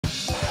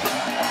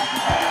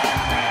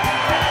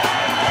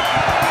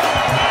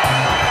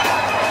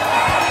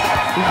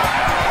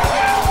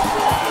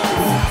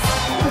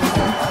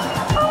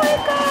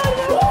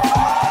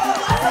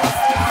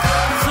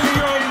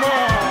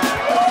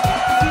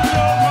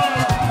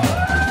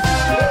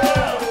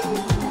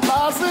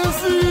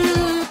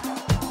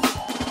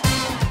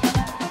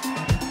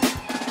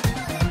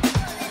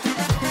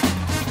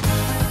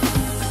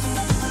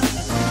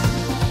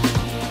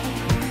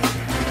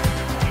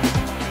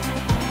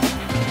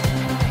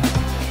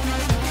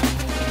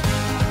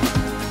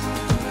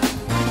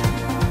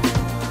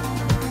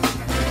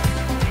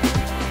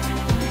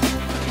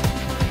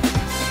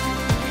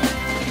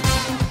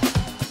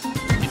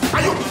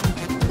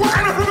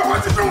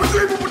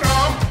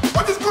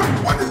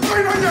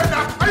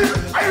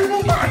Are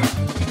you mad?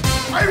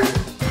 Are you?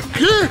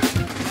 Here.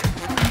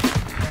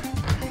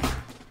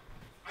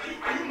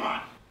 Are you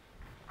mad?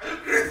 Are you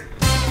crazy?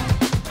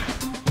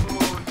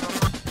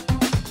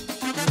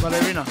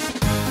 Ballerina.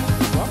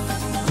 What?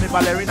 I'm a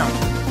ballerina.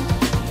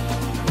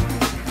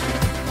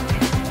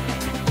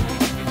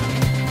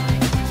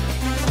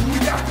 You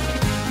will die.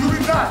 You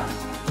will die.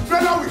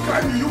 Fella will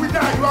climb you. You will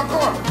die. You are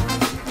gone.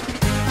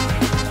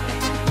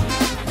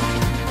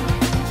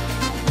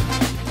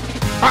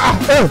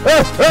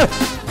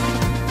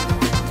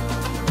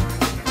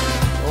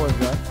 What was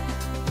that?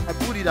 I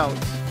put it out.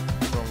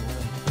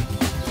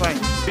 It's fine.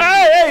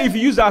 Hey, if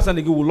you use that and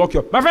again, we'll lock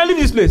you up. My friend, leave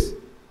this place.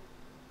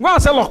 Go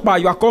and say lock bar.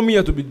 You are coming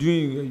here to be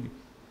doing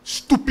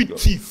Stupid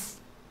thief.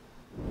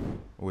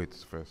 Wait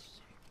first.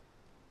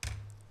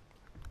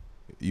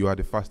 You are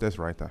the fastest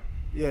writer.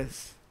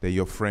 Yes. They're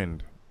your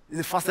friend. He's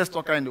the fastest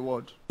talker in the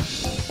world.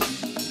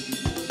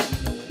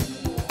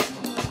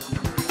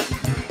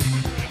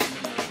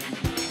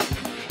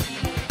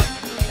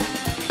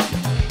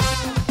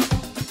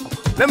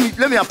 Let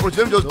me approach.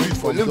 Let me just do it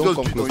for you. Let me just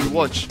do it for you.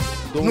 Watch.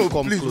 No,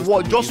 please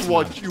watch. Just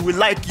watch. You will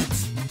like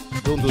it.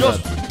 Don't do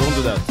that. Don't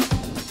do that.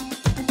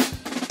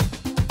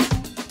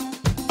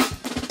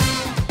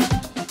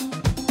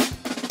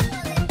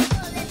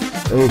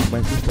 Oh,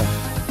 my sister.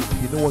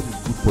 You know what is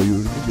good for you?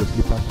 Remove your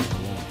slippers from the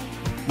wall.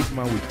 This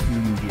man will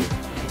kill you here.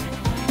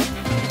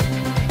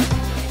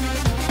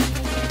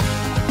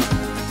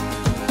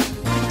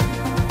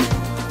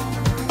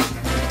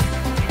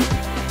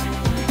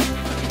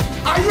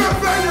 Are you a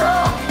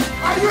failure?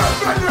 Are you a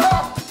failure?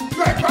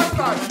 You are a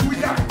bastard. You will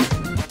die.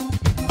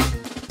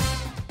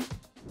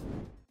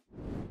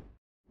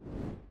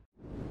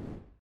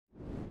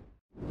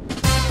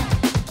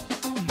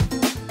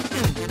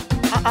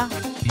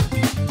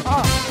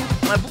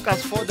 My book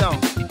has fallen down. Are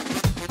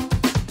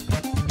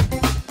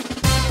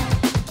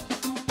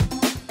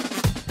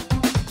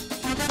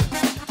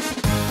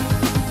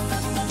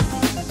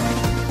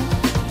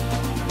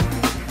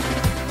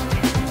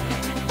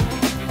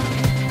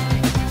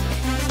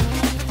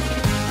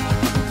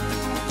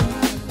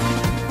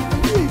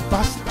you a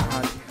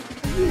bastard?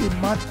 Are you a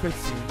mad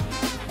person?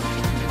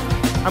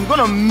 I'm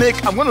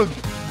gonna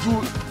do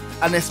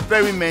an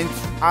experiment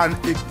and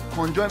a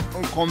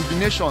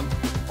combination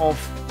of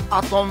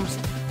atoms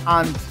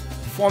and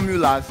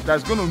formulas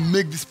that's gonna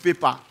make this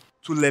paper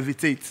to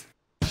levitate.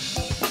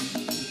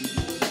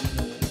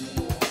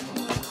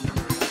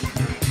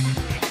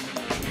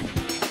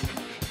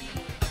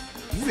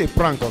 This is a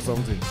prank or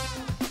something.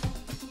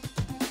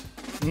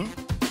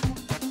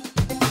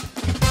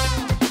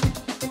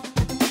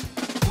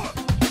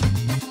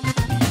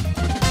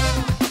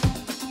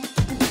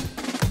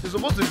 It's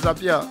supposed to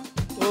disappear.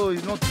 Oh,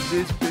 it's not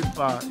today's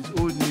paper, it's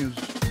old news.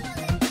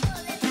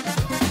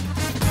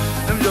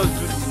 Let me just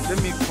do this. Let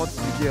me cut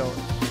the girl.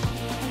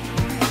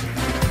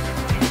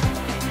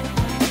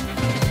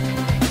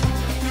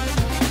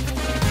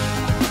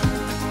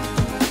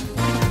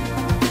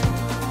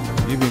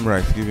 Give him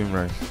rice, give him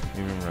rice,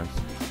 give him rice.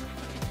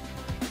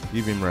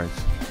 Give him rice.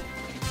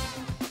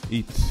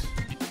 Eat.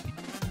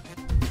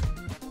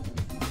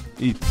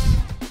 Eat.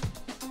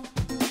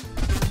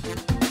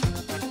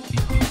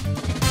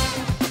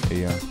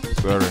 Yeah,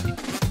 sorry.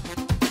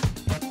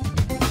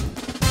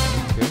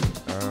 Okay,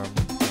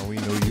 can we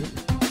know you?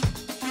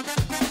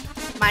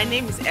 My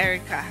name is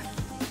Erica.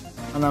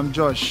 And I'm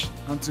Josh.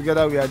 And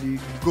together we are the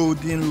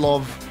Golden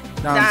Love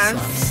Dancers.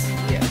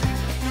 Dance. Yeah.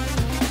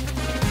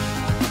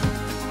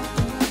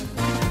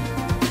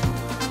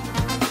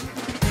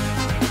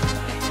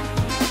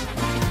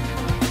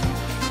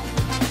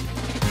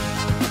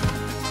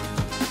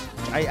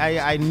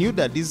 I knew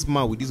that this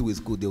man with this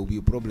waistcoat there will be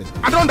a problem.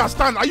 I don't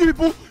understand. Are you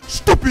people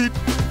stupid?